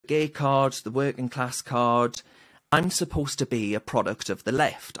gay card, the working class card. I'm supposed to be a product of the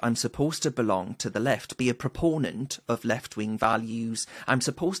left. I'm supposed to belong to the left, be a proponent of left-wing values. I'm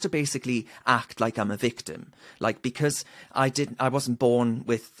supposed to basically act like I'm a victim. Like, because I wasn't born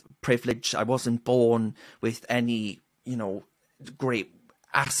with privilege. I wasn't born with any, you know, great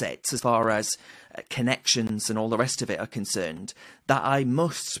assets as far as connections and all the rest of it are concerned, that I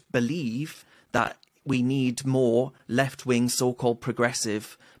must believe that we need more left-wing, so-called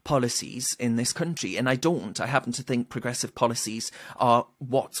progressive policies in this country. And I happen to think progressive policies are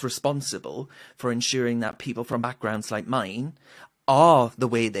what's responsible for ensuring that people from backgrounds like mine are the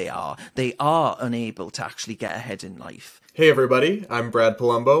way they are. They are unable to actually get ahead in life. Hey everybody, I'm Brad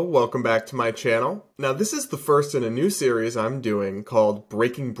Polumbo. Welcome back to my channel. Now this is the first in a new series I'm doing called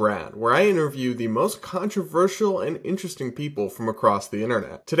Breaking Brad, where I interview the most controversial and interesting people from across the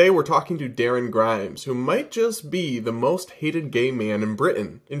internet. Today we're talking to Darren Grimes, who might just be the most hated gay man in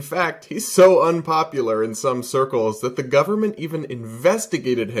Britain. In fact, he's so unpopular in some circles that the government even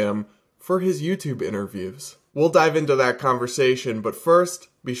investigated him for his YouTube interviews. We'll dive into that conversation, but first,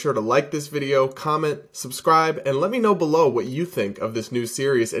 be sure to like this video, comment, subscribe, and let me know below what you think of this new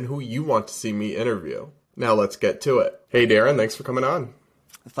series and who you want to see me interview. Now let's get to it. Hey Darren, thanks for coming on.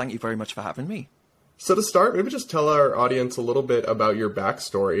 Thank you very much for having me. So to start, maybe just tell our audience a little bit about your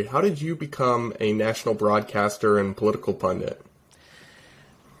backstory. How did you become a national broadcaster and political pundit?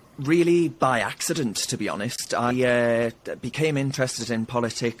 Really by accident, to be honest. I became interested in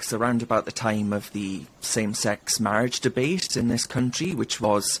politics around about the time of the same-sex marriage debate in this country, which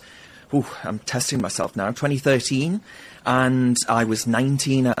was, I'm testing myself now, 2013, and I was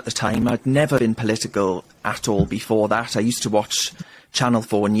 19 at the time. I'd never been political at all before that. I used to watch Channel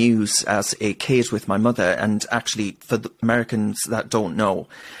 4 News as a kid with my mother, and actually, for the Americans that don't know,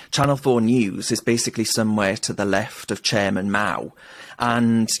 Channel 4 News is basically somewhere to the left of Chairman Mao.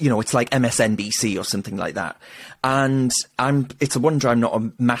 And, you know, it's like MSNBC or something like that. And it's a wonder I'm not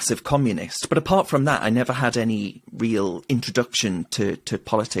a massive communist. But apart from that, I never had any real introduction to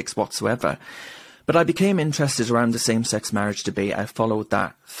politics whatsoever. But I became interested around the same-sex marriage debate. I followed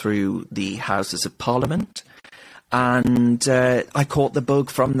that through the Houses of Parliament. And I caught the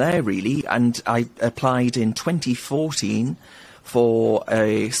bug from there, really. And I applied in 2014 for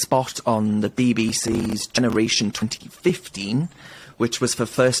a spot on the BBC's Generation 2015, which was for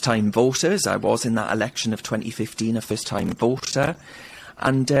first-time voters. I was in that election of 2015 a first-time voter.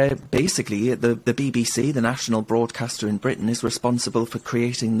 And basically, the BBC, the national broadcaster in Britain, is responsible for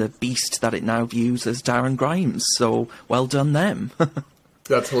creating the beast that it now views as Darren Grimes. So, well done them.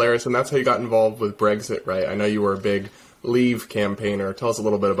 That's hilarious, and that's how you got involved with Brexit, right? I know you were a big Leave campaigner. Tell us a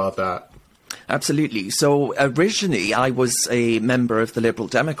little bit about that. Absolutely. So originally, I was a member of the Liberal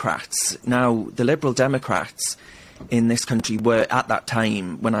Democrats. Now, the Liberal Democrats in this country were, at that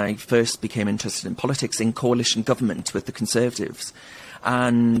time, when I first became interested in politics, in coalition government with the Conservatives.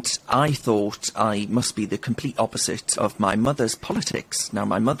 And I thought I must be the complete opposite of my mother's politics. Now,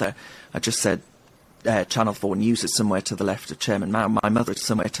 my mother, I just said, Channel 4 News is somewhere to the left of Chairman Mao. My mother is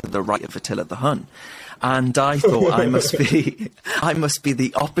somewhere to the right of Attila the Hun. And I thought I must be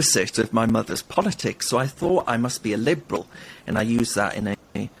the opposite of my mother's politics. So I thought I must be a liberal. And I use that in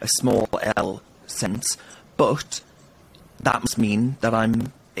a small L sense. But that must mean that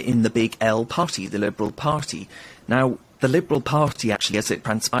I'm in the big L party, the Liberal Party. Now, the Liberal Party, actually, as it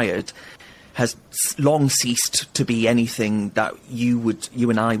transpired, has long ceased to be anything that you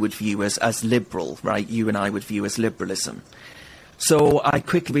and I would view as liberal, right? You and I would view as liberalism. So I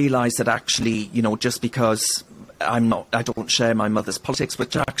quickly realised that actually, you know, just because I don't share my mother's politics,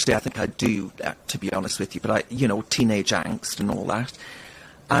 which actually I think I do, to be honest with you, but teenage angst and all that.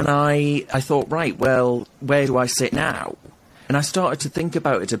 And I thought, right, well, where do I sit now? And I started to think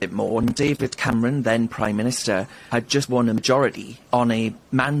about it a bit more, and David Cameron, then Prime Minister, had just won a majority on a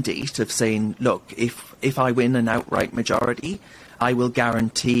mandate of saying, look, if I win an outright majority, I will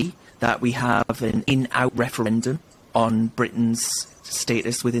guarantee that we have an in-out referendum on Britain's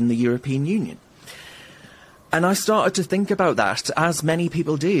status within the European Union. And I started to think about that, as many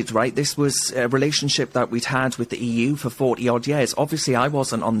people did, right? This was a relationship that we'd had with the EU for 40-odd years. Obviously, I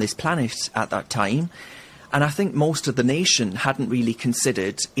wasn't on this planet at that time. And I think most of the nation hadn't really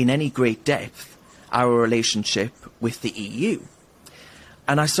considered in any great depth our relationship with the EU.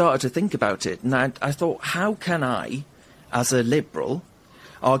 And I started to think about it, and I thought, how can I, as a liberal,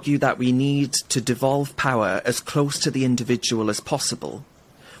 argue that we need to devolve power as close to the individual as possible,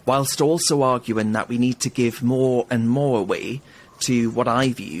 whilst also arguing that we need to give more and more away to what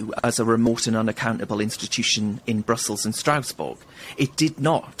I view as a remote and unaccountable institution in Brussels and Strasbourg. It did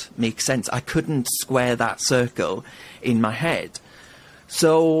not make sense. I couldn't square that circle in my head.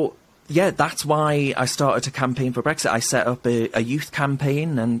 So, yeah, that's why I started to campaign for Brexit. I set up a youth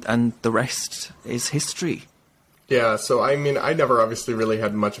campaign, and the rest is history. Yeah, so I mean, I never obviously really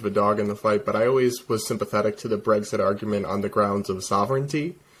had much of a dog in the fight, but I always was sympathetic to the Brexit argument on the grounds of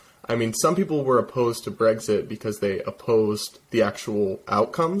sovereignty. I mean, some people were opposed to Brexit because they opposed the actual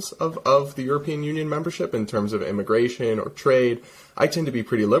outcomes of the European Union membership in terms of immigration or trade. I tend to be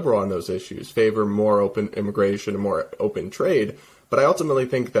pretty liberal on those issues, favor more open immigration and more open trade, but I ultimately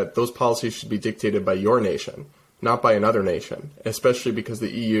think that those policies should be dictated by your nation, not by another nation, especially because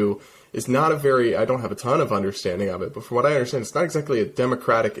the EU is not I don't have a ton of understanding of it, but from what I understand, it's not exactly a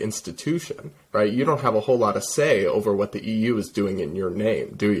democratic institution, right? You don't have a whole lot of say over what the EU is doing in your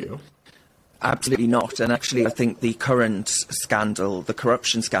name, do you? Absolutely not. And actually, I think the current scandal, the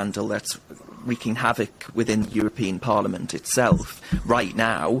corruption scandal that's wreaking havoc within the European Parliament itself right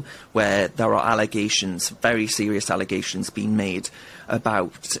now, where there are allegations, very serious allegations being made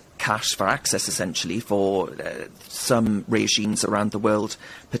about cash for access, essentially, for some regimes around the world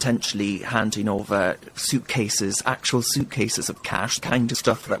potentially handing over suitcases, actual suitcases of cash, kind of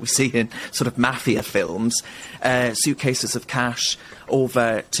stuff that we see in sort of mafia films, suitcases of cash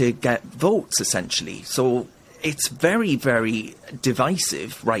over to get votes, essentially. So it's very, very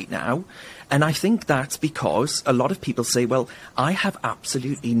divisive right now. And I think that's because a lot of people say, well, I have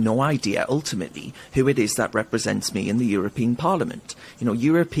absolutely no idea, ultimately, who it is that represents me in the European Parliament. You know,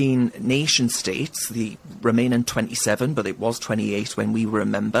 European nation states, the remaining 27, but it was 28 when we were a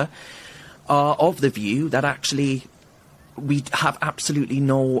member, are of the view that actually we have absolutely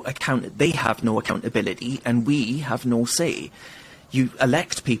they have no accountability and we have no say. You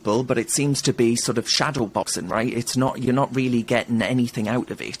elect people, but it seems to be sort of shadow boxing, right? You're not really getting anything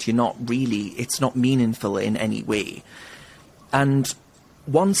out of it. It's not meaningful in any way. And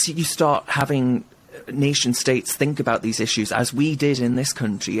once you start having nation states think about these issues, as we did in this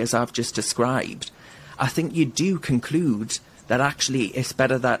country, as I've just described, I think you do conclude that actually it's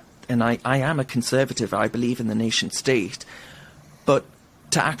better that, and I am a conservative, I believe in the nation state, but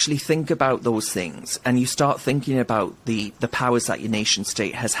to actually think about those things, and you start thinking about the powers that your nation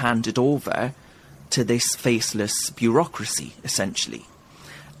state has handed over to this faceless bureaucracy, essentially.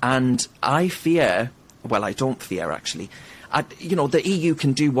 And I fear, well, I don't fear, actually. The EU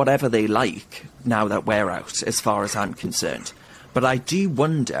can do whatever they like now that we're out, as far as I'm concerned. But I do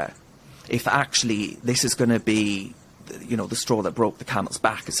wonder if actually this is going to be, the straw that broke the camel's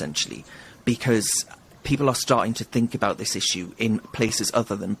back, essentially, because people are starting to think about this issue in places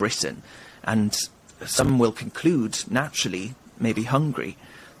other than Britain. And some will conclude, naturally, maybe Hungary,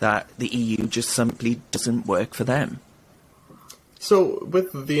 that the EU just simply doesn't work for them. So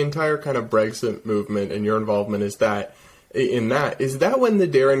with the entire kind of Brexit movement and your involvement, is that when the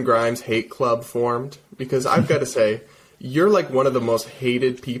Darren Grimes hate club formed? Because I've got to say, you're like one of the most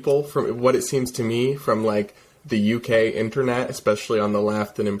hated people, from what it seems to me, from like the UK internet, especially on the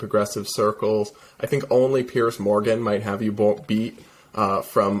left and in progressive circles. I think only Piers Morgan might have you beat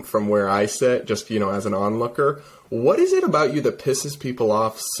from where I sit, just, as an onlooker. What is it about you that pisses people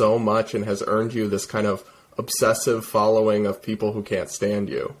off so much and has earned you this kind of obsessive following of people who can't stand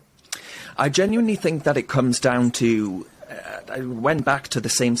you? I genuinely think that it comes down to, I went back to the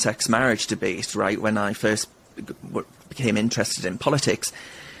same-sex marriage debate, right, when I first became interested in politics.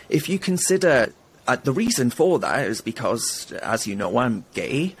 If you consider the reason for that is because, as you know, I'm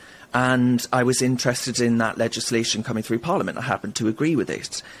gay, and I was interested in that legislation coming through Parliament. I happen to agree with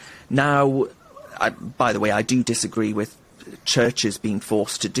it. Now, by the way, I do disagree with churches being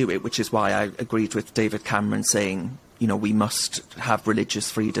forced to do it, which is why I agreed with David Cameron saying, we must have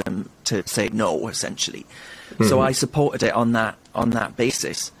religious freedom to say no, essentially. Mm-hmm. So I supported it on that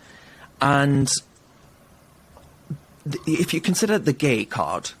basis. And if you consider the gay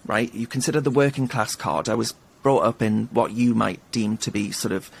card, right, you consider the working class card, I was brought up in what you might deem to be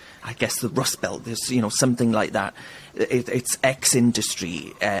sort of, I guess, the Rust Belt. There's, something like that. It's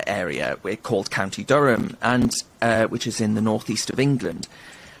ex-industry area called County Durham, and which is in the northeast of England.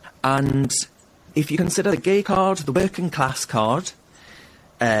 And if you consider the gay card, the working class card,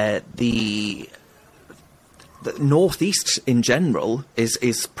 the northeast in general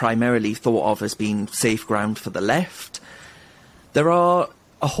is primarily thought of as being safe ground for the left. There are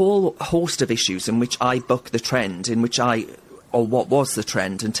a whole host of issues in which I buck the trend, or what was the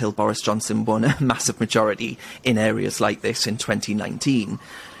trend until Boris Johnson won a massive majority in areas like this in 2019.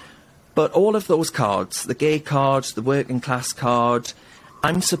 But all of those cards, the gay card, the working class card,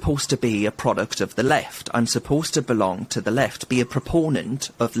 I'm supposed to be a product of the left. I'm supposed to belong to the left, be a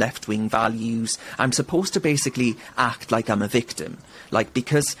proponent of left-wing values. I'm supposed to basically act like I'm a victim. Like,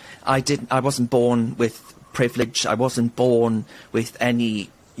 because I wasn't born with privilege. I wasn't born with any,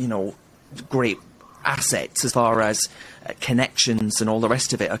 great assets as far as connections and all the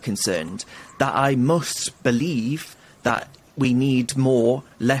rest of it are concerned, that I must believe that we need more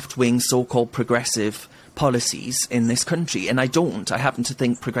left-wing so-called progressive policies in this country. And I don't. I happen to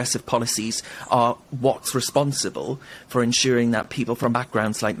think progressive policies are what's responsible for ensuring that people from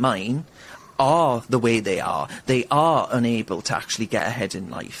backgrounds like mine are the way they are. They are unable to actually get ahead in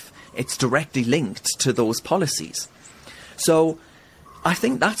life. It's directly linked to those policies. So I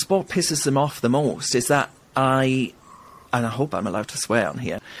think that's what pisses them off the most, is that and I hope I'm allowed to swear on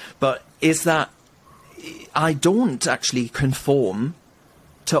here, but is that I don't actually conform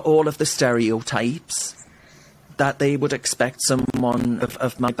to all of the stereotypes that they would expect someone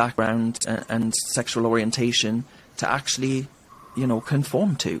of my background and sexual orientation to actually,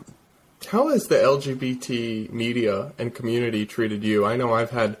 conform to. How has the LGBT media and community treated you? I know I've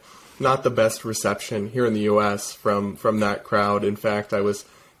had not the best reception here in the U.S. from that crowd. In fact, I was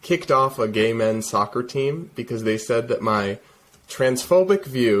kicked off a gay men's soccer team because they said that my transphobic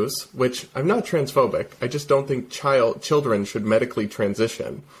views, which I'm not transphobic, I just don't think children should medically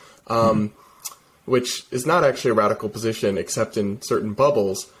transition, which is not actually a radical position except in certain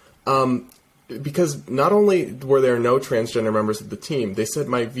bubbles. Because not only were there no transgender members of the team, they said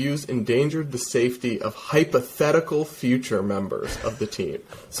my views endangered the safety of hypothetical future members of the team.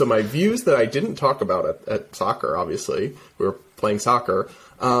 So my views that I didn't talk about at soccer, obviously, we were playing soccer,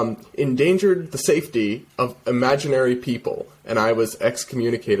 endangered the safety of imaginary people. And I was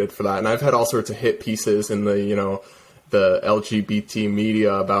excommunicated for that. And I've had all sorts of hit pieces in the LGBT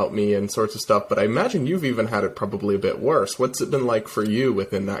media about me and sorts of stuff. But I imagine you've even had it probably a bit worse. What's it been like for you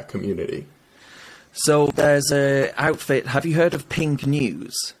within that community? So there's a outfit. Have you heard of Pink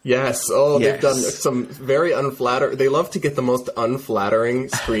News? Yes. Oh, yes. They've done some very unflattering. They love to get the most unflattering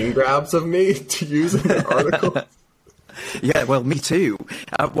screen grabs of me to use in their article. Yeah, well, me too.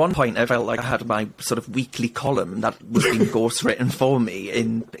 At one point, I felt like I had my sort of weekly column that was being ghostwritten for me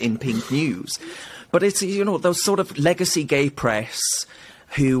in Pink News. But it's, those sort of legacy gay press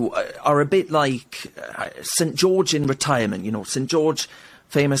who are a bit like St. George in retirement. St. George,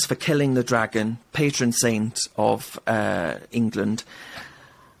 famous for killing the dragon, patron saint of England.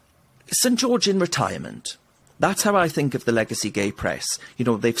 St. George in retirement. That's how I think of the legacy gay press.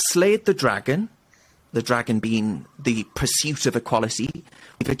 They've slayed the dragon being the pursuit of equality.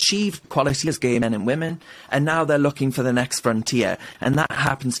 We've achieved equality as gay men and women, and now they're looking for the next frontier, and that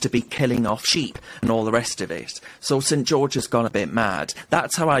happens to be killing off sheep and all the rest of it. So St. George has gone a bit mad.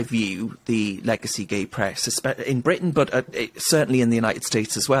 That's how I view the legacy gay press, in Britain, but certainly in the United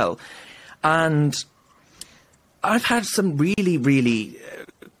States as well. And I've had some really, really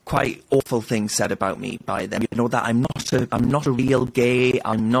quite awful things said about me by them. That I'm not a real gay.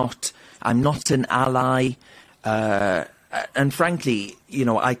 I'm not an ally. And frankly,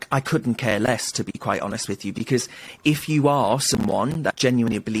 I couldn't care less, to be quite honest with you, because if you are someone that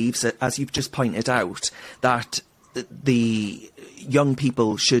genuinely believes that, as you've just pointed out, that the young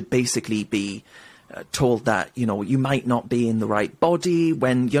people should basically be told that, you might not be in the right body,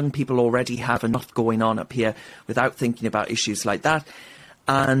 when young people already have enough going on up here without thinking about issues like that,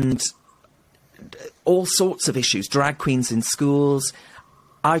 and all sorts of issues, drag queens in schools.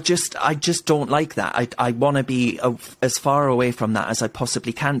 I just don't like that. I want to be as far away from that as I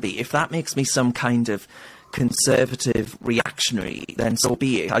possibly can be. If that makes me some kind of conservative reactionary, then so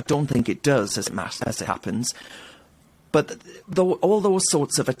be it. I don't think it does, as it happens. But all those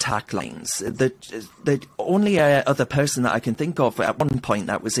sorts of attack lines, the only other person that I can think of at one point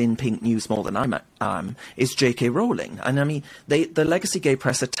that was in Pink News more than I am is J.K. Rowling. And I mean, the legacy gay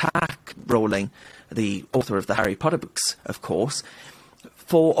press attack Rowling, the author of the Harry Potter books, of course,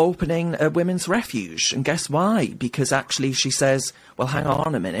 for opening a women's refuge. And guess why? Because actually she says, well, hang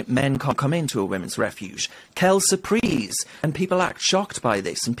on a minute, men can't come into a women's refuge. Quelle surprise. And people act shocked by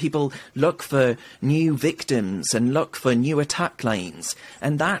this, and people look for new victims and look for new attack lines.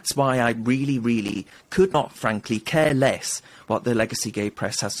 And that's why I really, really could not, frankly, care less what the legacy gay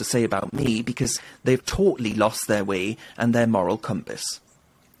press has to say about me, because they've totally lost their way and their moral compass.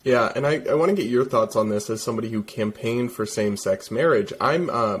 Yeah, and I want to get your thoughts on this as somebody who campaigned for same-sex marriage. I'm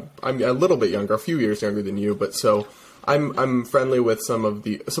a little bit younger, a few years younger than you, but so I'm friendly with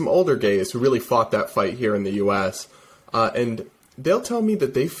some older gays who really fought that fight here in the U.S. And they'll tell me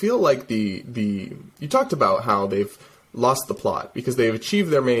that they feel like you talked about how they've lost the plot because they've achieved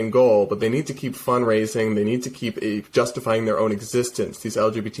their main goal, but they need to keep fundraising, they need to keep justifying their own existence, these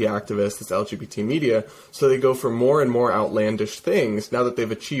LGBT activists, this LGBT media, so they go for more and more outlandish things now that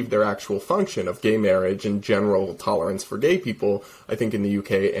they've achieved their actual function of gay marriage and general tolerance for gay people, I think in the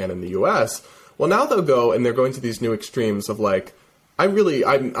UK and in the US. Well, now they'll go and they're going to these new extremes of like, I'm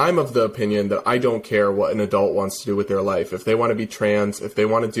of the opinion that I don't care what an adult wants to do with their life. If they want to be trans, if they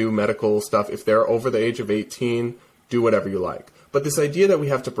want to do medical stuff, if they're over the age of 18, do whatever you like. But this idea that we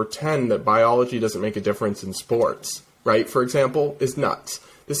have to pretend that biology doesn't make a difference in sports, right, for example, is nuts.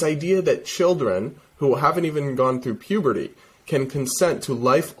 This idea that children who haven't even gone through puberty can consent to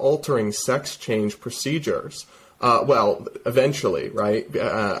life-altering sex change procedures, well, eventually, right,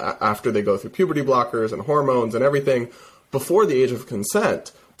 after they go through puberty blockers and hormones and everything, before the age of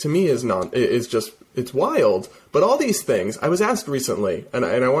consent, to me it's wild. But all these things, I was asked recently, and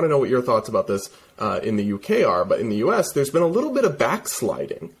I want to know what your thoughts about this in the UK are, but in the US, there's been a little bit of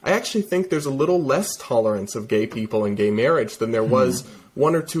backsliding. I actually think there's a little less tolerance of gay people and gay marriage than there was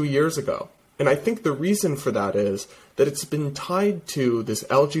 1 or 2 years ago. And I think the reason for that is that it's been tied to this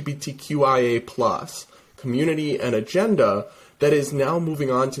LGBTQIA plus community and agenda that is now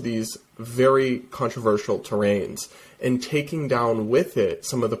moving on to these very controversial terrains and taking down with it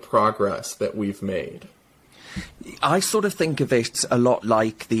some of the progress that we've made. I sort of think of it a lot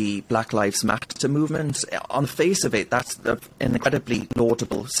like the Black Lives Matter movement. On the face of it, that's an incredibly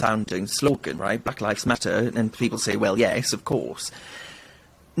laudable sounding slogan, right? Black Lives Matter, and people say, well, yes, of course.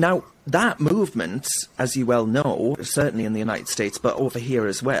 Now, that movement, as you well know, certainly in the United States, but over here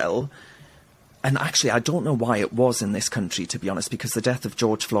as well, and actually, I don't know why it was in this country, to be honest, because the death of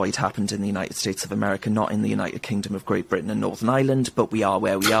George Floyd happened in the United States of America, not in the United Kingdom of Great Britain and Northern Ireland, but we are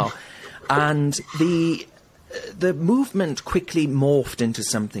where we are. And the movement quickly morphed into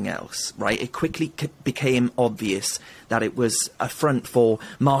something else, right? It quickly became obvious that it was a front for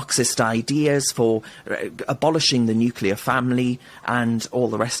Marxist ideas, for abolishing the nuclear family and all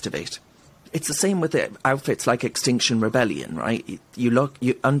the rest of it. It's the same with the outfits like Extinction Rebellion, right?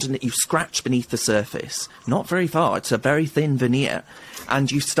 You scratch beneath the surface, not very far, it's a very thin veneer,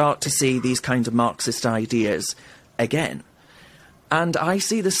 and you start to see these kinds of Marxist ideas again. And I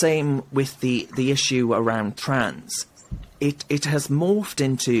see the same with the issue around trans. It has morphed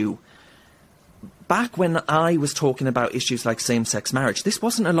into, back when I was talking about issues like same-sex marriage, this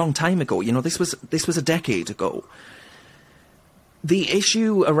wasn't a long time ago, you know, this was a decade ago. The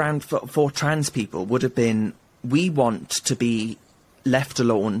issue around for trans people would have been, we want to be left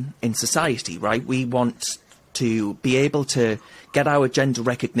alone in society, right? We want to be able to get our gender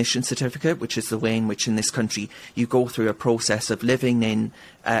recognition certificate, which is the way in which in this country you go through a process of living in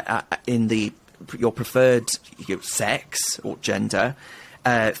your preferred sex or gender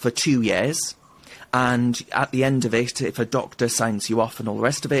for 2 years. And at the end of it, if a doctor signs you off and all the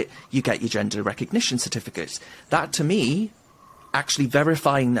rest of it, you get your gender recognition certificate. That, to me, actually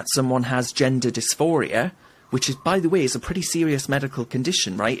verifying that someone has gender dysphoria, which is, by the way, is a pretty serious medical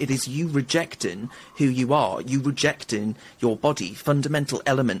condition, right? It is you rejecting who you are, you rejecting your body, fundamental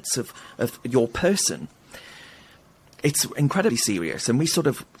elements of your person. It's incredibly serious, and we sort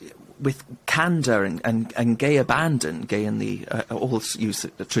of, with candour and gay abandon, gay in the, all use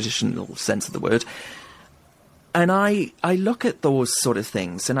the traditional sense of the word, and I look at those sort of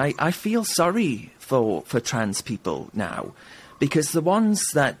things, and I feel sorry for trans people now. Because the ones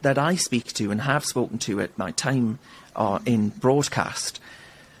that I speak to and have spoken to at my time in broadcast,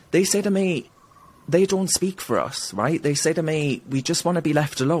 they say to me, they don't speak for us, right? They say to me, we just want to be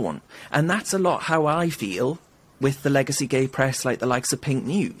left alone. And that's a lot how I feel with the legacy gay press, like the likes of Pink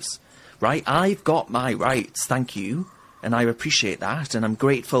News, right? I've got my rights, thank you, and I appreciate that, and I'm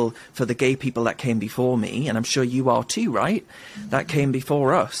grateful for the gay people that came before me, and I'm sure you are too, right? That came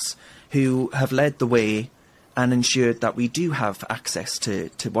before us, who have led the way and ensured that we do have access to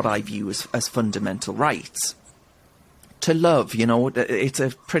what I view as fundamental rights. To love, you know, it's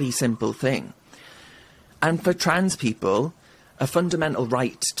a pretty simple thing. And for trans people, a fundamental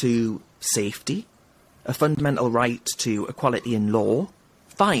right to safety, a fundamental right to equality in law,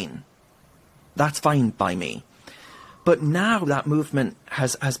 fine. That's fine by me. But now that movement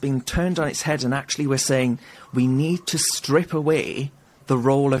has been turned on its head, and actually we're saying we need to strip away the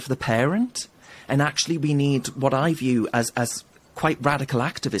role of the parent. And actually we need what I view as quite radical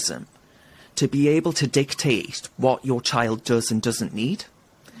activism to be able to dictate what your child does and doesn't need.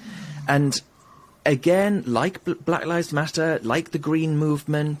 And again, like Black Lives Matter, like the Green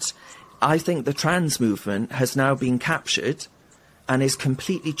movement, I think the trans movement has now been captured and is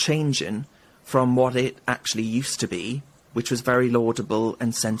completely changing from what it actually used to be, which was very laudable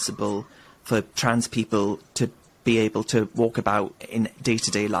and sensible for trans people to be able to walk about in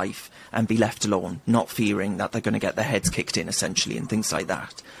day-to-day life and be left alone, not fearing that they're going to get their heads kicked in, essentially, and things like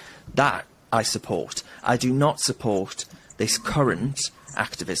that. That I support. I do not support this current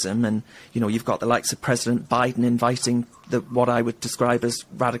activism. And, you've got the likes of President Biden inviting what I would describe as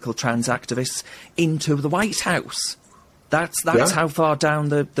radical trans activists into the White House. That's how far down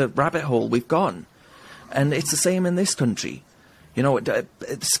the rabbit hole we've gone. And it's the same in this country.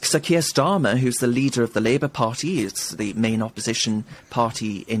 Sir Keir Starmer, who's the leader of the Labour Party, is the main opposition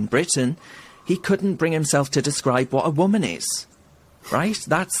party in Britain, he couldn't bring himself to describe what a woman is, right?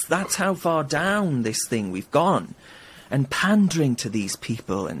 That's how far down this thing we've gone. And pandering to these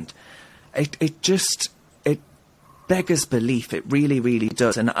people, and it beggars belief. It really, really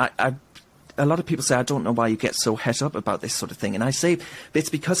does. And a lot of people say, I don't know why you get so het up about this sort of thing. And I say, it's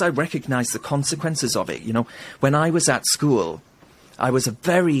because I recognise the consequences of it. When I was at school, I was a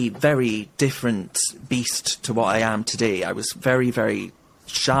very, very different beast to what I am today. I was very, very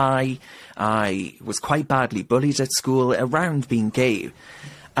shy. I was quite badly bullied at school around being gay.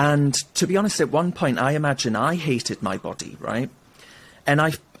 And to be honest, at one point, I imagine I hated my body, right? And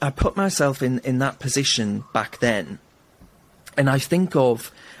I put myself in that position back then. And I think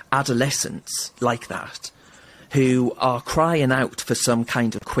of adolescents like that, who are crying out for some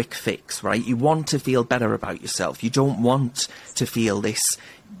kind of quick fix, right? You want to feel better about yourself. You don't want to feel this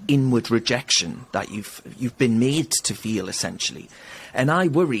inward rejection that you've been made to feel, essentially. And I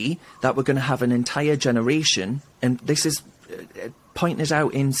worry that we're going to have an entire generation, and this is pointed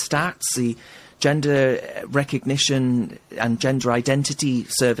out in stats, the gender recognition and gender identity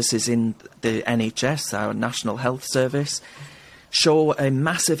services in the NHS, our National Health Service, show a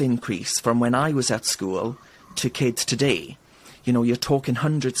massive increase from when I was at school to kids today. You're talking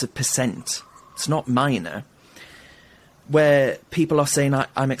hundreds of %. It's not minor. Where people are saying,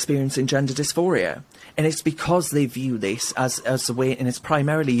 I'm experiencing gender dysphoria. And it's because they view this as a way, and it's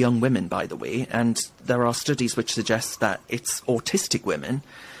primarily young women, by the way, and there are studies which suggest that it's autistic women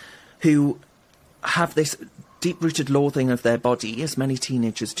who have this deep-rooted loathing of their body, as many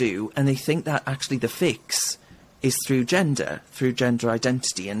teenagers do, and they think that actually the fix is through gender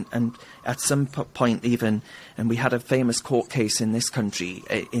identity. And at some point even, and we had a famous court case in this country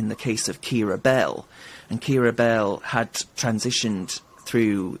in the case of Kira Bell. And Kira Bell had transitioned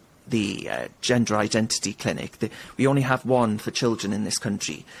through the gender identity clinic. We only have one for children in this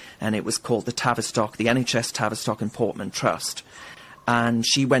country, and it was called the Tavistock, the NHS Tavistock and Portman Trust. And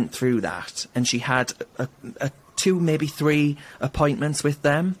she went through that, and she had 2, maybe 3 appointments with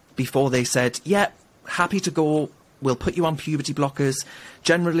them before they said, yeah, happy to go, we'll put you on puberty blockers,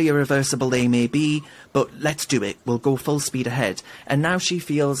 generally irreversible they may be, but let's do it, we'll go full speed ahead. And now she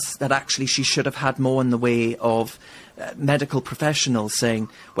feels that actually she should have had more in the way of medical professionals saying,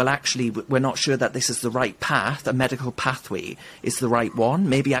 well, actually, we're not sure that this is the right path, a medical pathway is the right one,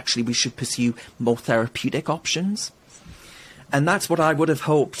 maybe actually we should pursue more therapeutic options. And that's what I would have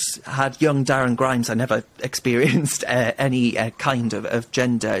hoped had young Darren Grimes. I never experienced any kind of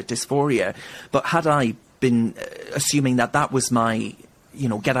gender dysphoria. But had I been assuming that that was my,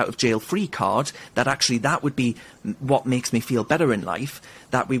 get out of jail free card, that actually that would be what makes me feel better in life,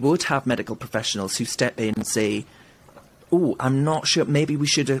 that we would have medical professionals who step in and say, oh, I'm not sure, maybe we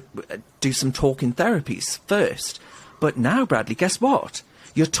should do some talking therapies first. But now, Bradley, guess what?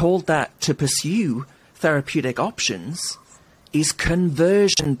 You're told that to pursue therapeutic options is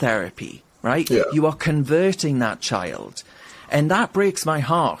conversion therapy, right? Yeah. You are converting that child. And that breaks my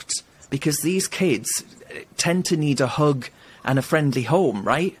heart, because these kids tend to need a hug and a friendly home,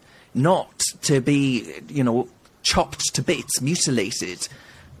 right? Not to be, chopped to bits, mutilated,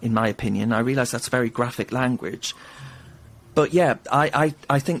 in my opinion. I realise that's very graphic language. But yeah, I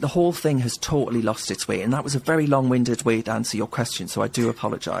think the whole thing has totally lost its way. And that was a very long-winded way to answer your question, so I do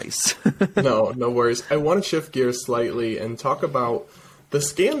apologise. No worries. I want to shift gears slightly and talk about the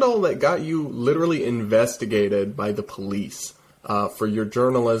scandal that got you literally investigated by the police for your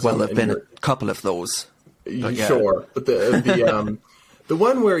journalism. Well, there have been a couple of those. But yeah. Sure. But the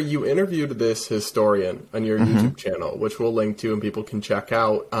one where you interviewed this historian on your YouTube channel, which we'll link to and people can check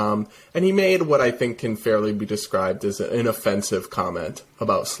out, and he made what I think can fairly be described as an offensive comment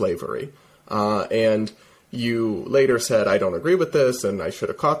about slavery. And you later said, I don't agree with this, and I should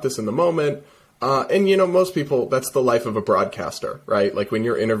have caught this in the moment. And, most people, that's the life of a broadcaster, right? Like when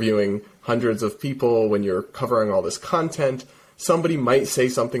you're interviewing hundreds of people, when you're covering all this content, somebody might say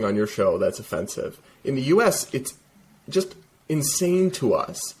something on your show that's offensive. In the U.S., it's just insane to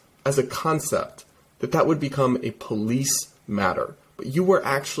us as a concept that would become a police matter. But you were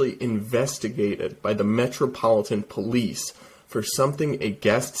actually investigated by the Metropolitan Police for something a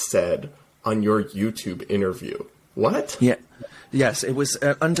guest said on your YouTube interview. What? Yeah. Yes, it was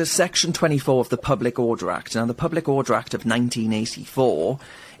under Section 24 of the Public Order Act. Now, the Public Order Act of 1984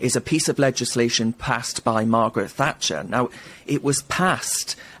 is a piece of legislation passed by Margaret Thatcher. Now, it was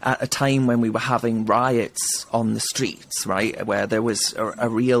passed at a time when we were having riots on the streets, right, where there was a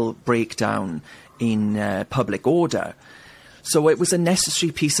real breakdown in public order. So it was a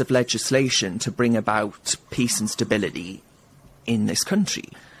necessary piece of legislation to bring about peace and stability in this country.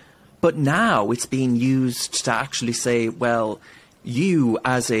 But now it's being used to actually say, well, you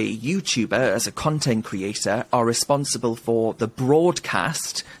as a YouTuber, as a content creator, are responsible for the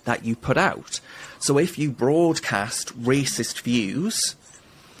broadcast that you put out. So if you broadcast racist views,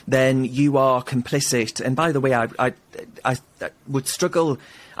 then you are complicit. And by the way, I would struggle.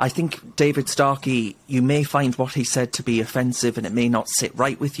 I think David Starkey, you may find what he said to be offensive and it may not sit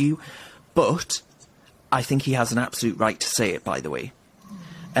right with you, but I think he has an absolute right to say it, by the way.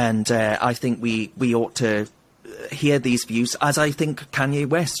 And I think we ought to hear these views, as I think Kanye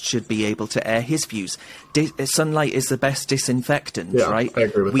West should be able to air his views. Sunlight is the best disinfectant, right? I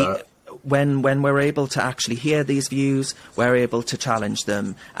agree with that. When we're able to actually hear these views, we're able to challenge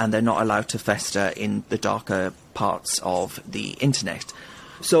them, and they're not allowed to fester in the darker parts of the internet.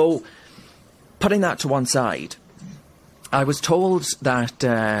 So, putting that to one side, I was told that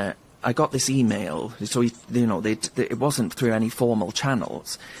I got this email, so it wasn't through any formal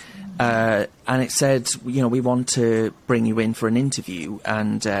channels, and it said, we want to bring you in for an interview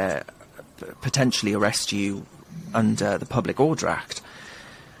and potentially arrest you under the Public Order Act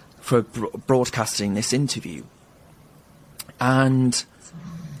for broadcasting this interview. And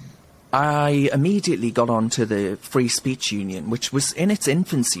I immediately got on to the Free Speech Union, which was in its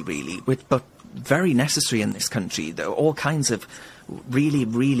infancy, really, but very necessary in this country. There are all kinds of really,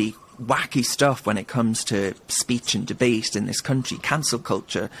 really wacky stuff when it comes to speech and debate in this country. Cancel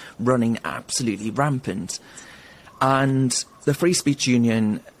culture running absolutely rampant. And the Free Speech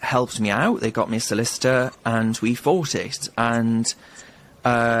Union helped me out. They got me a solicitor and we fought it. And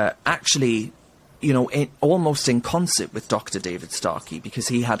actually, almost in concert with Dr. David Starkey, because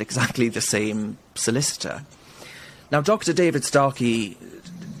he had exactly the same solicitor. Now, Dr. David Starkey,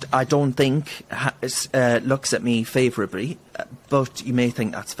 I don't think looks at me favourably, but you may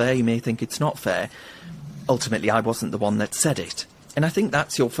think that's fair, you may think it's not fair. Ultimately, I wasn't the one that said it. And I think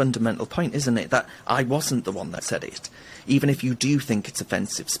that's your fundamental point, isn't it? That I wasn't the one that said it. Even if you do think it's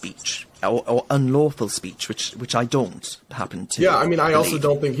offensive speech or unlawful speech, which I don't happen to. Yeah, I mean, I believe. also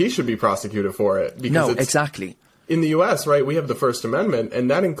don't think he should be prosecuted for it. Because no, exactly. In the U.S., right, we have the First Amendment,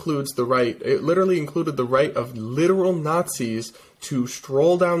 and that includes the right, it literally included the right of literal Nazis to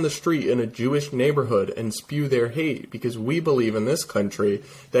stroll down the street in a Jewish neighborhood and spew their hate, because we believe in this country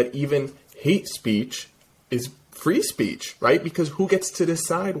that even hate speech is free speech, right? Because who gets to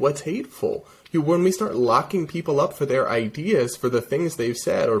decide what's hateful? When we start locking people up for their ideas, for the things they've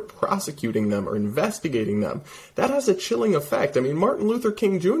said, or prosecuting them, or investigating them, that has a chilling effect. I mean, Martin Luther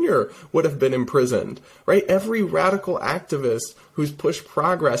King Jr. would have been imprisoned, right? Every radical activist who's pushed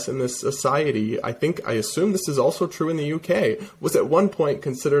progress in this society, I assume this is also true in the UK, was at one point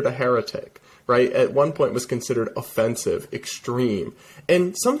considered a heretic, right? At one point was considered offensive, extreme.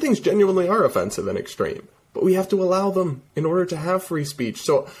 And some things genuinely are offensive and extreme, but we have to allow them in order to have free speech.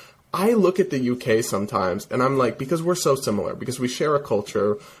 So I look at the UK sometimes, and I'm like, because we're so similar, because we share a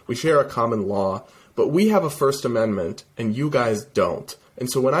culture, we share a common law, but we have a First Amendment, and you guys don't. And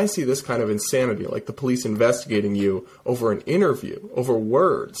so when I see this kind of insanity, like the police investigating you over an interview, over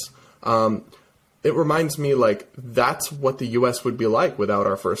words, it reminds me, like, that's what the US would be like without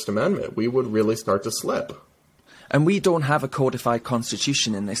our First Amendment. We would really start to slip. And we don't have a codified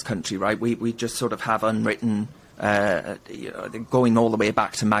constitution in this country, right? We just sort of have unwritten... going all the way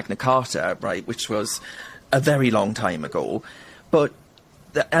back to Magna Carta, right, which was a very long time ago, but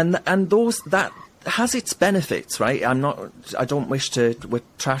that has its benefits, right? I don't wish to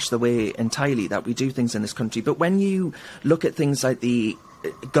trash the way entirely that we do things in this country, but when you look at things like the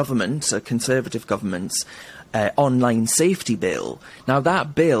government, a conservative government's online safety bill, now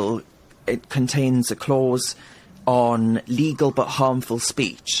that bill, it contains a clause on legal but harmful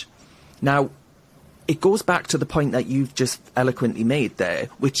speech. Now, it goes back to the point that you've just eloquently made there,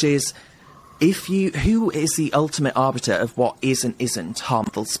 which is, who is the ultimate arbiter of what is and isn't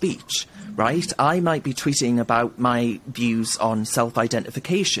harmful speech, right? I might be tweeting about my views on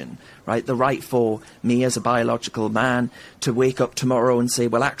self-identification, right? The right for me as a biological man to wake up tomorrow and say,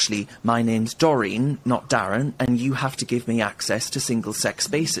 well, actually, my name's Doreen, not Darren, and you have to give me access to single-sex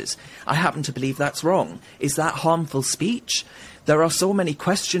spaces. I happen to believe that's wrong. Is that harmful speech? There are so many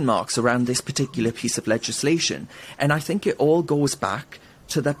question marks around this particular piece of legislation, and I think it all goes back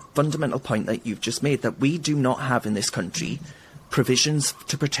to the fundamental point that you've just made, that we do not have in this country provisions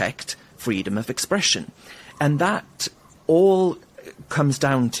to protect freedom of expression. And that all comes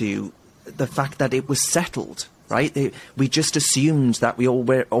down to the fact that it was settled, right? We just assumed that we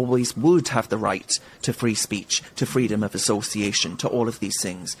always would have the right to free speech, to freedom of association, to all of these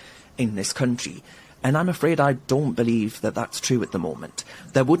things in this country. And I'm afraid I don't believe that that's true at the moment.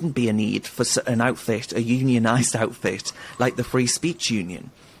 There wouldn't be a need for an outfit, a unionised outfit, like the Free Speech Union.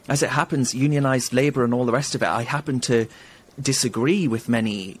 As it happens, unionised labour and all the rest of it, I happen to disagree with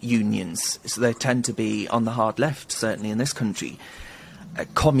many unions. So they tend to be on the hard left, certainly in this country.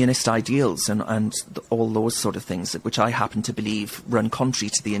 Communist ideals and all those sort of things, which I happen to believe run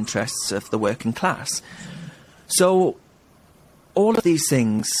contrary to the interests of the working class. So all of these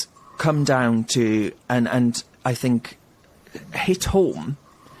things come down to, and I think hit home,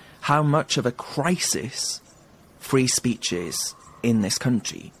 how much of a crisis free speech is in this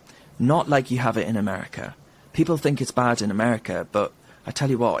country. Not like you have it in America. People think it's bad in America, but I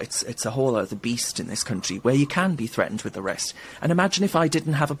tell you what, it's a whole other beast in this country where you can be threatened with arrest. And imagine if I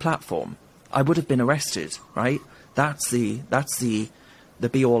didn't have a platform, I would have been arrested, right? That's the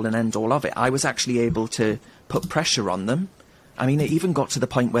be-all and end-all of it. I was actually able to put pressure on them. I mean, it even got to the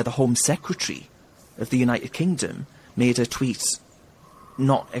point where the Home Secretary of the United Kingdom made a tweet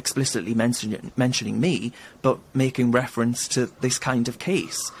not explicitly mentioning me, but making reference to this kind of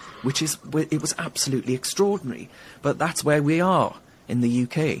case, which is, it was absolutely extraordinary. But that's where we are in the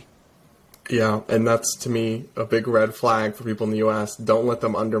UK. Yeah, and that's, to me, a big red flag for people in the US. Don't let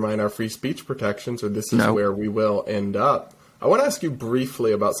them undermine our free speech protections, or this is where we will end up. I want to ask you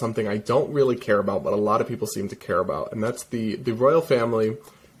briefly about something I don't really care about, but a lot of people seem to care about, and that's the royal family,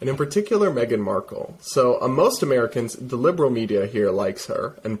 and in particular, Meghan Markle. So most Americans, the liberal media here likes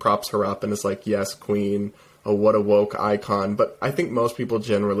her and props her up and is like, yes, queen, oh, what a woke icon. But I think most people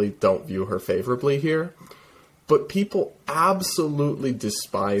generally don't view her favorably here. But people absolutely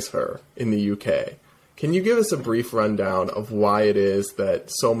despise her in the UK. Can you give us a brief rundown of why it is that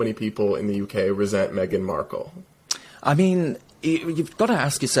so many people in the UK resent Meghan Markle? I mean, you've got to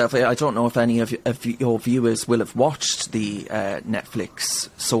ask yourself, I don't know if any of your viewers will have watched the Netflix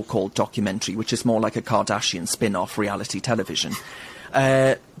so-called documentary, which is more like a Kardashian spin-off reality television.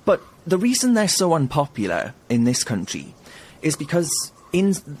 But the reason they're so unpopular in this country is because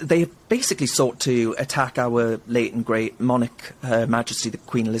they basically sought to attack our late and great monarch, Her Majesty the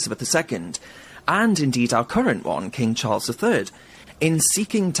Queen Elizabeth II, and indeed our current one, King Charles III, in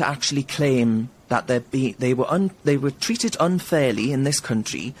seeking to actually claim that they were treated unfairly in this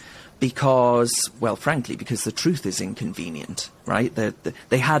country because, well, frankly, because the truth is inconvenient, right?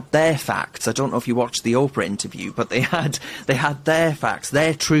 They had their facts. I don't know if you watched the Oprah interview, but they had their facts,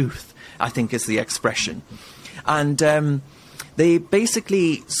 their truth, I think is the expression. And they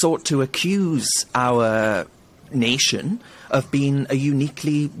basically sought to accuse our nation of being a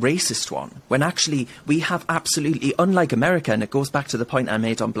uniquely racist one, when actually we have absolutely, unlike America, and it goes back to the point I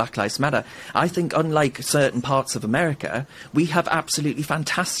made on Black Lives Matter, I think unlike certain parts of America, we have absolutely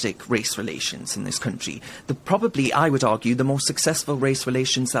fantastic race relations in this country. Probably, I would argue, the most successful race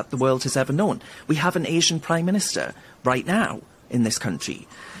relations that the world has ever known. We have an Asian Prime Minister right now in this country.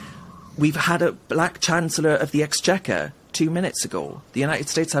 We've had a black Chancellor of the Exchequer 2 minutes ago. The United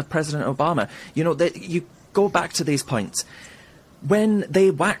States had President Obama. You know, you go back to these points. When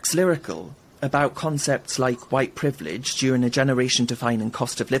they wax lyrical about concepts like white privilege during a generation-defining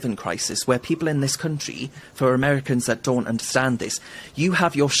cost of living crisis, where people in this country, for Americans that don't understand this, you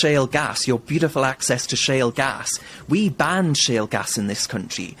have your shale gas, your beautiful access to shale gas. We banned shale gas in this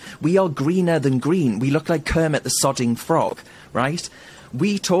country. We are greener than green. We look like Kermit the Sodding Frog, right?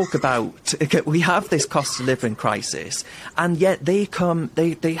 We talk about, we have this cost of living crisis, and yet they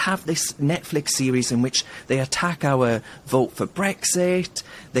have this Netflix series in which they attack our vote for Brexit.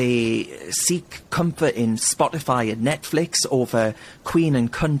 They seek comfort in Spotify and Netflix over Queen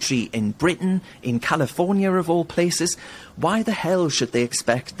and Country in Britain, in California of all places. Why the hell should they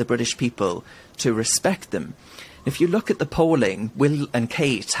expect the British people to respect them? If you look at the polling, Will and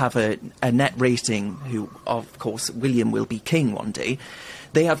Kate have a net rating, who, of course, William will be king one day.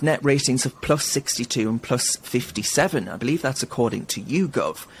 They have net ratings of plus 62 and plus 57. I believe that's according to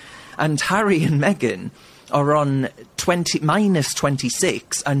YouGov. And Harry and Meghan are on minus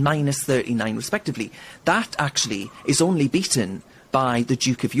 26 and minus 39, respectively. That actually is only beaten by the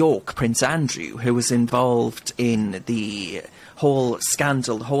Duke of York, Prince Andrew, who was involved in the whole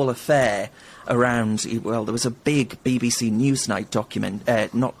scandal, the whole affair around, well, there was a big BBC Newsnight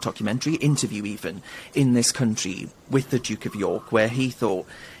interview even, in this country with the Duke of York, where he thought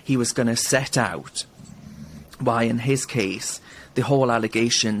he was going to set out why, in his case, the whole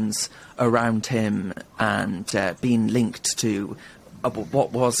allegations around him and being linked to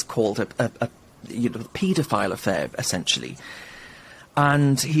what was called a paedophile affair, essentially.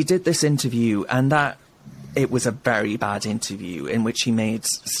 And he did this interview, and that it was a very bad interview in which he made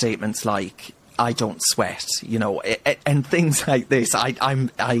statements like, "I don't sweat," and things like this. I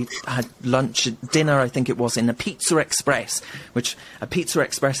had dinner, I think it was, in a Pizza Express, which a Pizza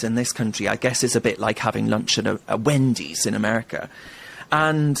Express in this country, I guess, is a bit like having lunch at a Wendy's in America.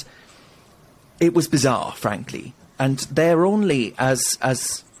 And it was bizarre, frankly. And they're only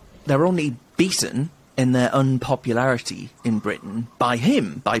they're only beaten in their unpopularity in Britain by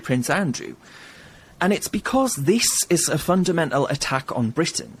him, by Prince Andrew. And it's because this is a fundamental attack on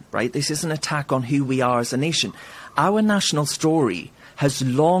Britain, right? This is an attack on who we are as a nation. Our national story has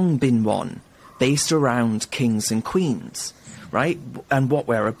long been one based around kings and queens, right? And what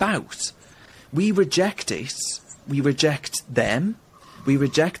we're about. We reject it. We reject them. We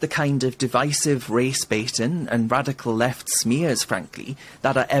reject the kind of divisive race baiting and radical left smears, frankly,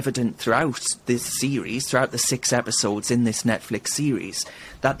 that are evident throughout this series, throughout the 6 episodes in this Netflix series,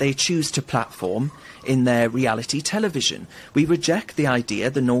 that they choose to platform in their reality television. We reject the idea,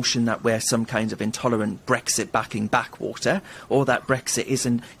 the notion that we're some kind of intolerant Brexit-backing backwater, or that Brexit is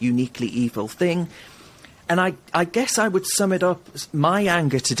an uniquely evil thing. And I guess I would sum it up, my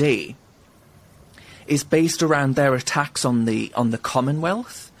anger today is based around their attacks on the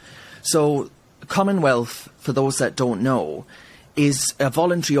Commonwealth. So Commonwealth, for those that don't know, is a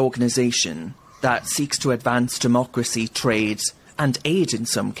voluntary organisation that seeks to advance democracy, trade and aid, in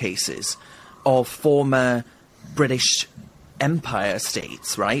some cases, of former British Empire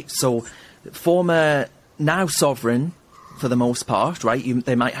states, right? So former, now sovereign for the most part, right?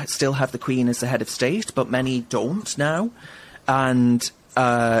 They might still have the Queen as the head of state, but many don't now. And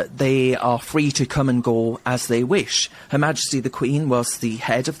they are free to come and go as they wish. Her Majesty the Queen was the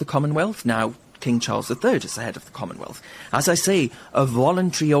head of the Commonwealth. Now King Charles III is the head of the Commonwealth. As I say, a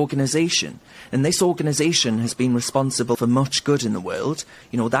voluntary organisation. And this organisation has been responsible for much good in the world.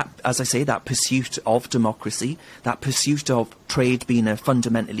 That, as I say, that pursuit of democracy, that pursuit of trade being a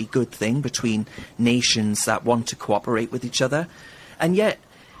fundamentally good thing between nations that want to cooperate with each other. And yet,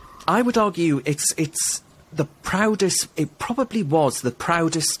 I would argue it's the proudest, it probably was the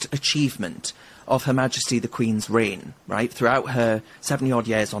proudest achievement of Her Majesty the Queen's reign, right, throughout her 70-odd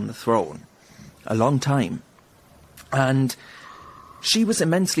years on the throne. A long time. And she was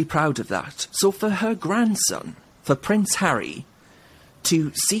immensely proud of that. So for her grandson, for Prince Harry,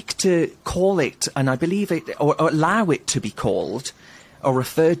 to seek to call it, and I believe it, or allow it to be called, or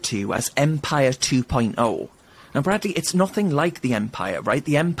referred to as Empire 2.0, now, Bradley, it's nothing like the Empire, right?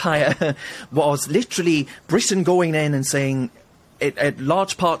 The Empire was literally Britain going in and saying, at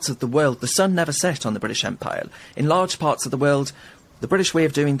large parts of the world, the sun never set on the British Empire. In large parts of the world, the British way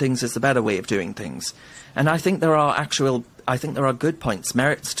of doing things is the better way of doing things. And I think there are good points,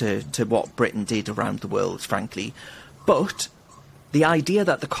 merits to what Britain did around the world, frankly. But the idea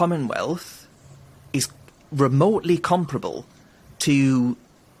that the Commonwealth is remotely comparable to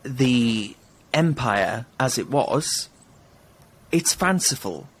the Empire as it was, it's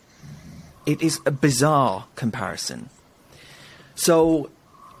fanciful. It is a bizarre comparison. So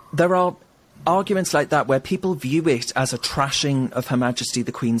there are arguments like that where people view it as a trashing of Her Majesty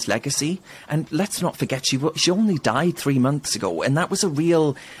the Queen's legacy. And let's not forget, she only died 3 months ago, and that was a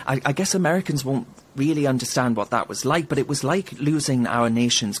real, I guess Americans won't really understand what that was like, but it was like losing our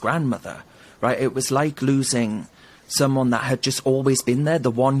nation's grandmother, right? It was like losing someone that had just always been there, the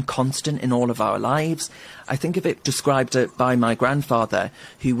one constant in all of our lives. I think of it described by my grandfather,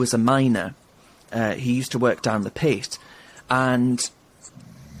 who was a miner. He used to work down the pit. And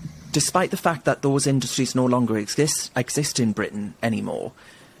despite the fact that those industries no longer exist in Britain anymore,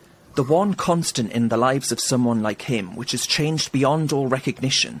 the one constant in the lives of someone like him, which has changed beyond all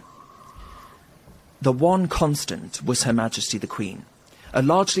recognition, the one constant was Her Majesty the Queen. A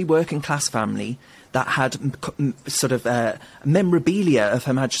largely working-class family that had sort of memorabilia of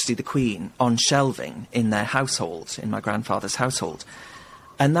Her Majesty the Queen on shelving in their household, in my grandfather's household.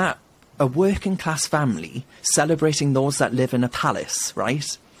 And that, a working-class family celebrating those that live in a palace,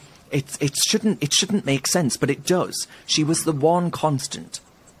 right? It shouldn't make sense, but it does. She was the one constant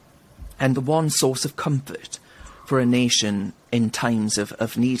and the one source of comfort for a nation in times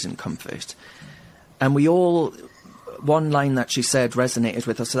of need and comfort. And we all... One line that she said resonated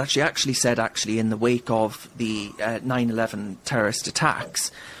with us, that she actually said in the wake of the 9/11 terrorist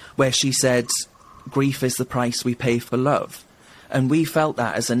attacks, where she said, "Grief is the price we pay for love." And we felt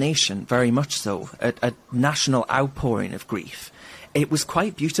that as a nation, very much so, a national outpouring of grief. it was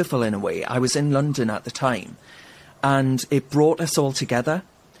quite beautiful in a way. I was in London at the time, and it brought us all together.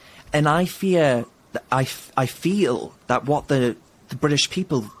 And I feel that what the British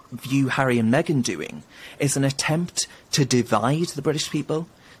people view Harry and Meghan doing is an attempt to divide the British people,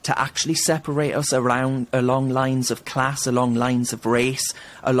 to actually separate us along lines of class, along lines of race,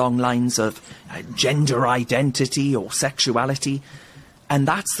 along lines of gender identity or sexuality. And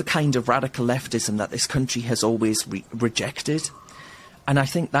that's the kind of radical leftism that this country has always rejected. And I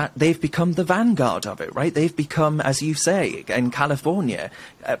think that they've become the vanguard of it, right? They've become, as you say, in California,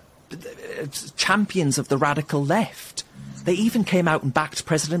 champions of the radical left. They even came out and backed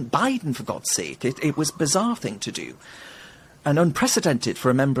President Biden, for God's sake. It was a bizarre thing to do, and unprecedented for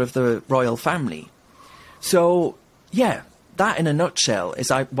a member of the royal family. So, yeah, that in a nutshell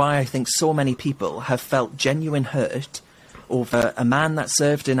is why I think so many people have felt genuine hurt over a man that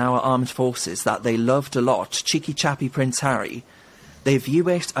served in our armed forces that they loved a lot, cheeky chappy Prince Harry. They view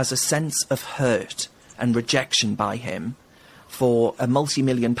it as a sense of hurt and rejection by him for a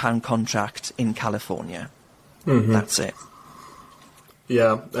multi-million-pound contract in California. Mm-hmm. That's it.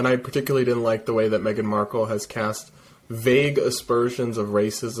 Yeah, and I particularly didn't like the way that Meghan Markle has cast vague aspersions of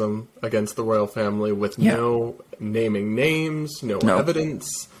racism against the royal family with no naming names, no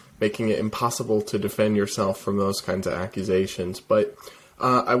evidence, making it impossible to defend yourself from those kinds of accusations. But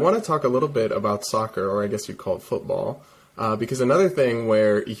I want to talk a little bit about soccer, or I guess you'd call it football, because another thing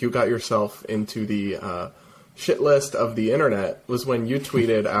where you got yourself into the shit list of the internet was when you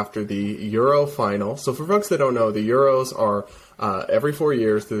tweeted after the Euro final. So for folks that don't know, the Euros are every 4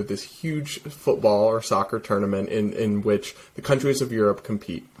 years, there's this huge football or soccer tournament in which the countries of Europe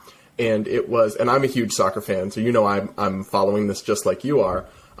compete. And it was, and I'm a huge soccer fan, so you know I'm following this just like you are.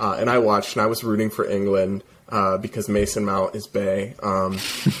 And I watched, and I was rooting for England because Mason Mount is bae.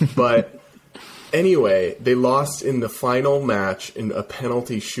 But anyway, they lost in the final match in a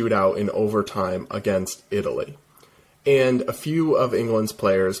penalty shootout in overtime against Italy. And a few of England's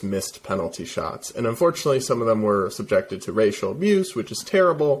players missed penalty shots. And unfortunately, some of them were subjected to racial abuse, which is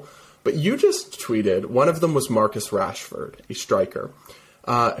terrible. But you just tweeted, one of them was Marcus Rashford, a striker,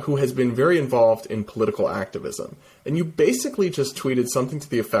 who has been very involved in political activism. And you basically just tweeted something to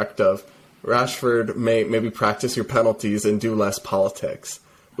the effect of, Rashford, maybe practice your penalties and do less politics,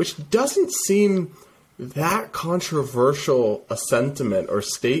 which doesn't seem that controversial a sentiment or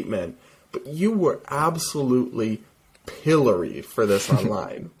statement, but you were absolutely pilloried for this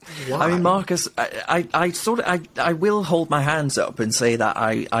online. Why? I mean, Marcus, I will hold my hands up and say that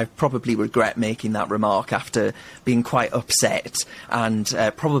I probably regret making that remark after being quite upset and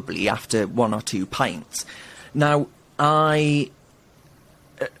probably after one or two pints. Now, I,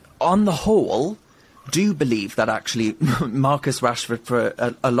 on the whole, do believe that actually Marcus Rashford,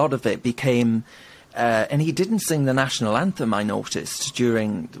 for a lot of it, became... and he didn't sing the national anthem, I noticed,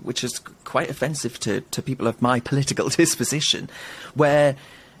 during, which is quite offensive to people of my political disposition, where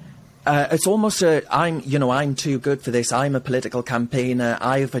it's almost I'm too good for this, I'm a political campaigner,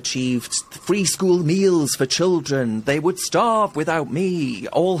 I've achieved free school meals for children, they would starve without me,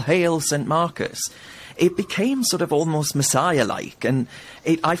 all hail St. Marcus. It became sort of almost Messiah-like, and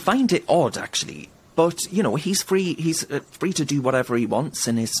I find it odd, actually. But, you know, he's free to do whatever he wants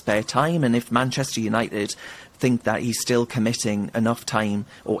in his spare time. And if Manchester United think that he's still committing enough time,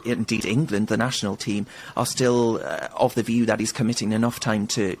 or indeed England, the national team, are still of the view that he's committing enough time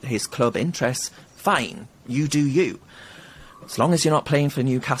to his club interests, fine, you do you. As long as you're not playing for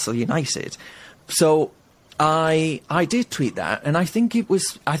Newcastle United. So I did tweet that, and I think it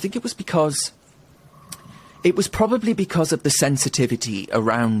was because... It was probably because of the sensitivity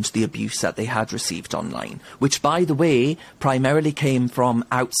around the abuse that they had received online, which, by the way, primarily came from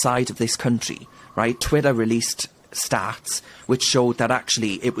outside of this country, right? Twitter released stats which showed that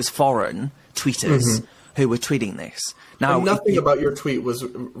actually it was foreign tweeters who were tweeting this. Now, and nothing about your tweet was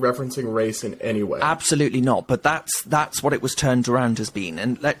referencing race in any way. Absolutely not. But that's what it was turned around as being.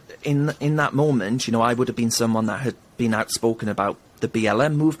 And in that moment, you know, I would have been someone that had been outspoken about the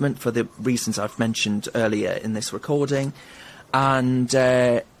BLM movement for the reasons I've mentioned earlier in this recording. And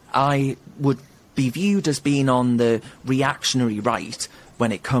I would be viewed as being on the reactionary right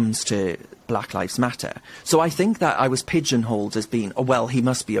when it comes to Black Lives Matter. So I think that I was pigeonholed as being, oh, well, he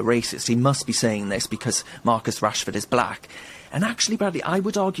must be a racist. He must be saying this because Marcus Rashford is black. And actually, Bradley, I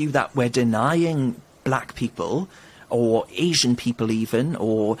would argue that we're denying black people, or Asian people even,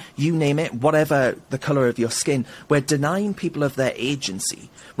 or you name it, whatever the colour of your skin, we're denying people of their agency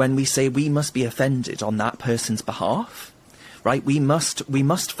when we say we must be offended on that person's behalf, right? We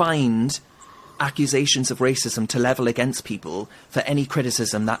must find accusations of racism to level against people for any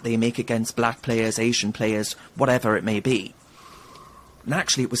criticism that they make against black players, Asian players, whatever it may be. And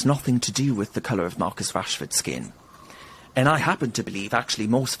actually, it was nothing to do with the colour of Marcus Rashford's skin. And I happen to believe, actually,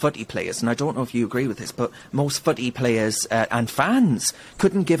 most footy players, and I don't know if you agree with this, but most footy players and fans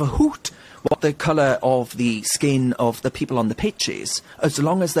couldn't give a hoot what the colour of the skin of the people on the pitch is, as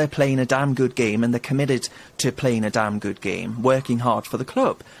long as they're playing a damn good game and they're committed to playing a damn good game, working hard for the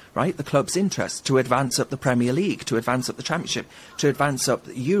club, right? The club's interest, to advance up the Premier League, to advance up the Championship, to advance up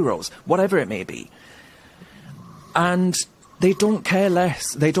the Euros, whatever it may be. And they don't care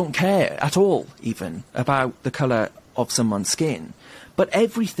they don't care at all, even, about the colour of someone's skin. But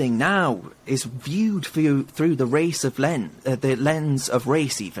everything now is viewed through the the lens of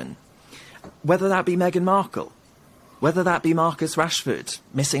race, even. Whether that be Meghan Markle, whether that be Marcus Rashford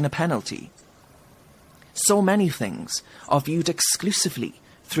missing a penalty. So many things are viewed exclusively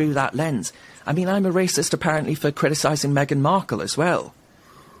through that lens. I mean, I'm a racist apparently for criticising Meghan Markle as well.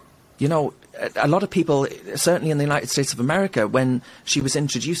 You know, a lot of people, certainly in the United States of America, when she was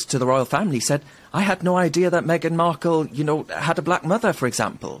introduced to the royal family, said, I had no idea that Meghan Markle, you know, had a black mother, for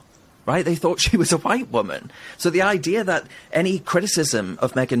example. Right? They thought she was a white woman. So the idea that any criticism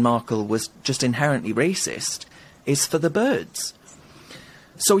of Meghan Markle was just inherently racist is for the birds.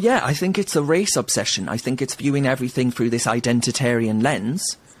 So yeah, I think it's a race obsession. I think it's viewing everything through this identitarian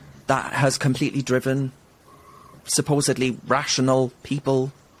lens that has completely driven supposedly rational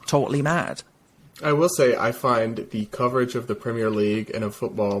people totally mad. I will say I find the coverage of the Premier League and of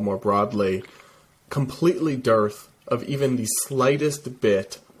football more broadly completely dearth of even the slightest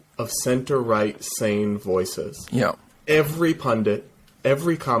bit of center-right sane voices. Yeah. Every pundit,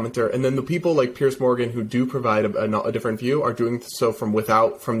 every commenter, and then the people like Piers Morgan who do provide a different view are doing so from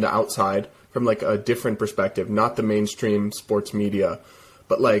the outside, from like a different perspective, not the mainstream sports media.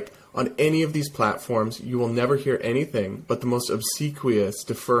 But like on any of these platforms, you will never hear anything but the most obsequious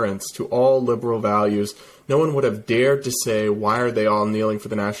deference to all liberal values. No one would have dared to say, why are they all kneeling for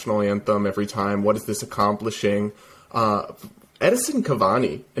the national anthem every time? What is this accomplishing? Edison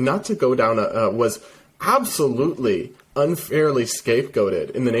Cavani, and not to go down was absolutely unfairly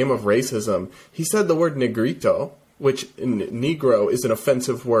scapegoated in the name of racism. He said the word negrito, which in negro is an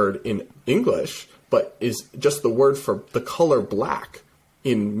offensive word in English, but is just the word for the color black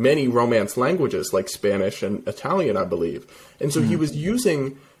in many Romance languages like Spanish and Italian, I believe. And so he was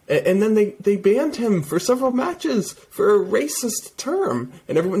using... And then they banned him for several matches for a racist term.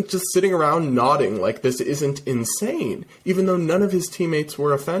 And everyone's just sitting around nodding like this isn't insane, even though none of his teammates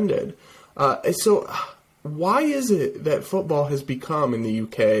were offended. So why is it that football has become, in the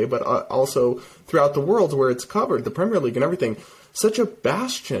UK, but also throughout the world where it's covered, the Premier League and everything, such a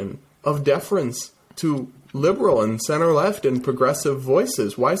bastion of deference to liberal and center-left and progressive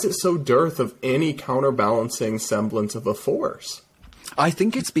voices? Why is it so dearth of any counterbalancing semblance of a force? I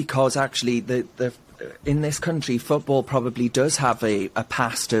think it's because actually in this country, football probably does have a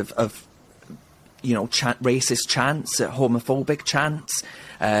past of you know, racist chants, homophobic chants,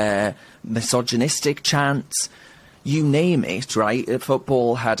 misogynistic chants, you name it, right?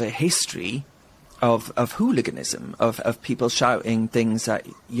 Football had a history of hooliganism, of people shouting things that,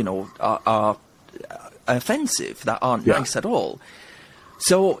 you know, are offensive, that aren't nice at all.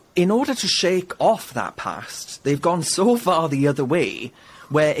 So in order to shake off that past, they've gone so far the other way,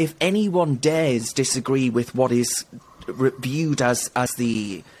 where if anyone dares disagree with what is viewed as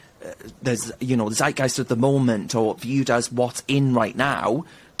the you know, the zeitgeist of the moment, or viewed as what's in right now,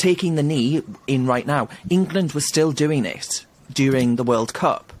 taking the knee in right now. England was still doing it during the World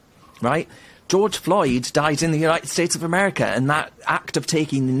Cup, right? George Floyd died in the United States of America, and that act of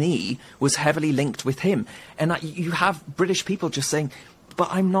taking the knee was heavily linked with him. And you have British people just saying,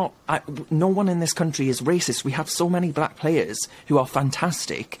 but no one in this country is racist. We have so many black players who are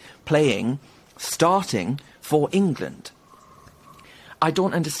fantastic starting for England. I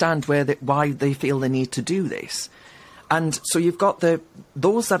don't understand why they feel the need to do this. And so you've got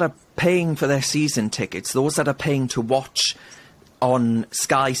those that are paying for their season tickets, those that are paying to watch on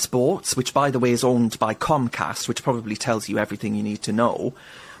Sky Sports, which, by the way, is owned by Comcast, which probably tells you everything you need to know.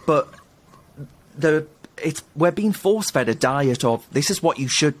 But we're being force-fed a diet of, this is what you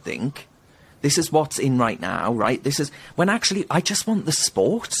should think, this is what's in right now, right? This is when actually I just want the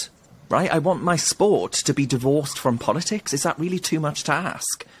sport, right? I want my sport to be divorced from politics. Is that really too much to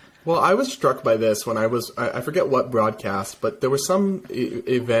ask? Well, I was struck by this when I forget what broadcast, but there was some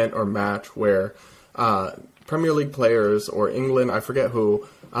event or match where Premier League players, or England, I forget who,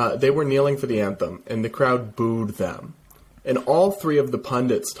 they were kneeling for the anthem, and the crowd booed them. And all three of the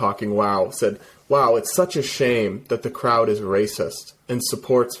pundits talking said, wow, it's such a shame that the crowd is racist and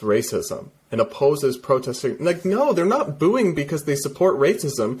supports racism and opposes protesting. Like, no, they're not booing because they support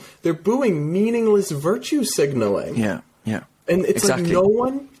racism. They're booing meaningless virtue signaling. Yeah, yeah. And it's Exactly. like no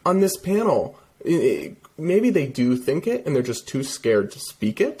one on this panel, maybe they do think it and they're just too scared to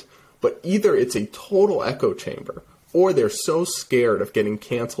speak it, but either it's a total echo chamber or they're so scared of getting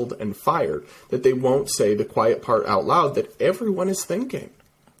canceled and fired that they won't say the quiet part out loud that everyone is thinking.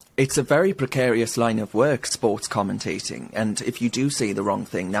 It's a very precarious line of work, sports commentating, and if you do say the wrong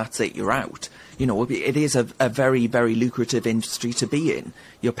thing, that's it, you're out. You know, it is a very, very lucrative industry to be in.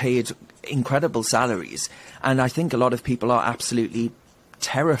 You're paid incredible salaries, and I think a lot of people are absolutely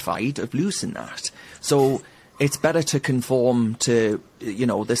terrified of losing that. So it's better to conform to, you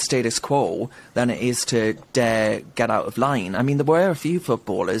know, the status quo than it is to dare get out of line. I mean, there were a few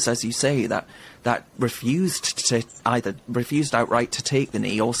footballers, as you say, that refused outright to take the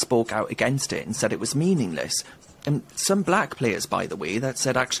knee or spoke out against it and said it was meaningless. And some black players, by the way, that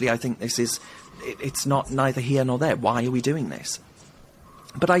said, actually, I think it's not neither here nor there. Why are we doing this?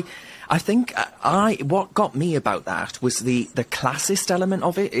 But I think what got me about that was the classist element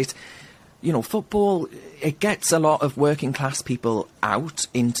of it. You know, football, it gets a lot of working class people out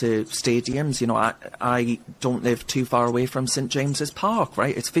into stadiums. You know, I don't live too far away from St James's Park,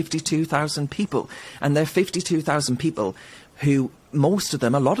 right? It's 52,000 people. And they're 52,000 people who, most of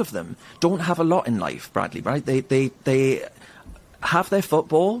them, a lot of them, don't have a lot in life, Bradley, right? They have their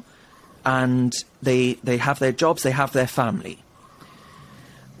football and they have their jobs, they have their family.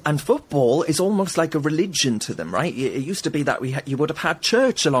 And football is almost like a religion to them, right? It used to be that you would have had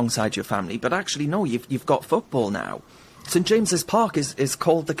church alongside your family, but actually, no, you've got football now. St James's Park is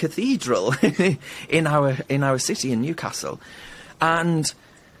called the cathedral in our city in Newcastle. And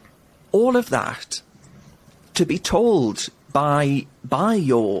all of that, to be told by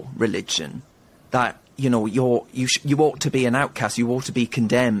your religion that, you know, you ought to be an outcast, you ought to be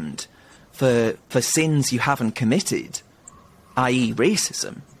condemned for sins you haven't committed, i.e.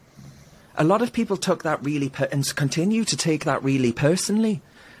 racism. A lot of people took that really and continue to take that really personally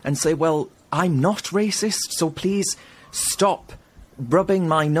and say, well, I'm not racist, so please stop rubbing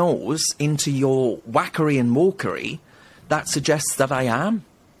my nose into your whackery and wokery that suggests that I am.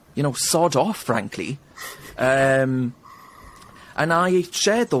 You know, sod off, frankly. And I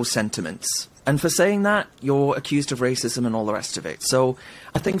shared those sentiments. And for saying that, you're accused of racism and all the rest of it. So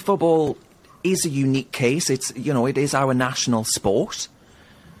I think football is a unique case. It's, you know, it is our national sport.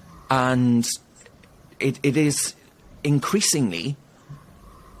 And it is increasingly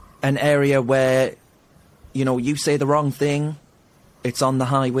an area where, you know, you say the wrong thing, it's on the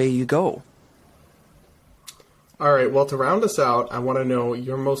highway you go. All right, well, to round us out, I want to know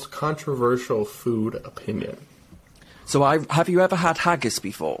your most controversial food opinion. So have you ever had haggis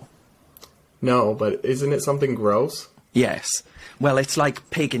before? No, but isn't it something gross? Yes. Well, it's like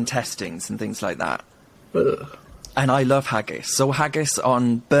pig intestines and things like that. Ugh. And I love haggis. So haggis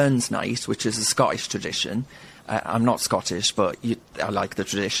on Burns Night, which is a Scottish tradition. I'm not Scottish, but I like the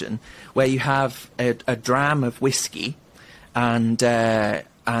tradition, where you have a dram of whiskey and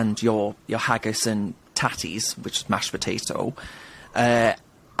your haggis and tatties, which is mashed potato.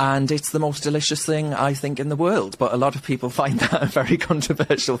 And it's the most delicious thing, I think, in the world. But a lot of people find that a very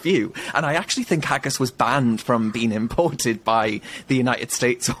controversial view. And I actually think haggis was banned from being imported by the United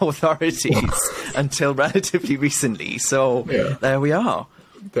States authorities until relatively recently. So There we are.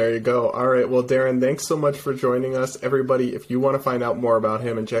 There you go. All right. Well, Darren, thanks so much for joining us. Everybody, if you want to find out more about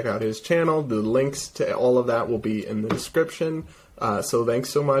him and check out his channel, the links to all of that will be in the description. So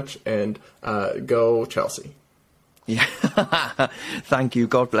thanks so much, and go Chelsea. Yeah. Thank you.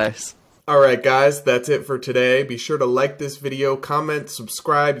 God bless. All right, guys, that's it for today. Be sure to like this video, comment,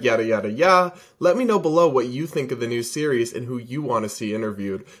 subscribe, yada, yada, yada. Let me know below what you think of the new series and who you want to see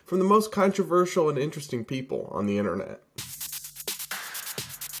interviewed from the most controversial and interesting people on the internet.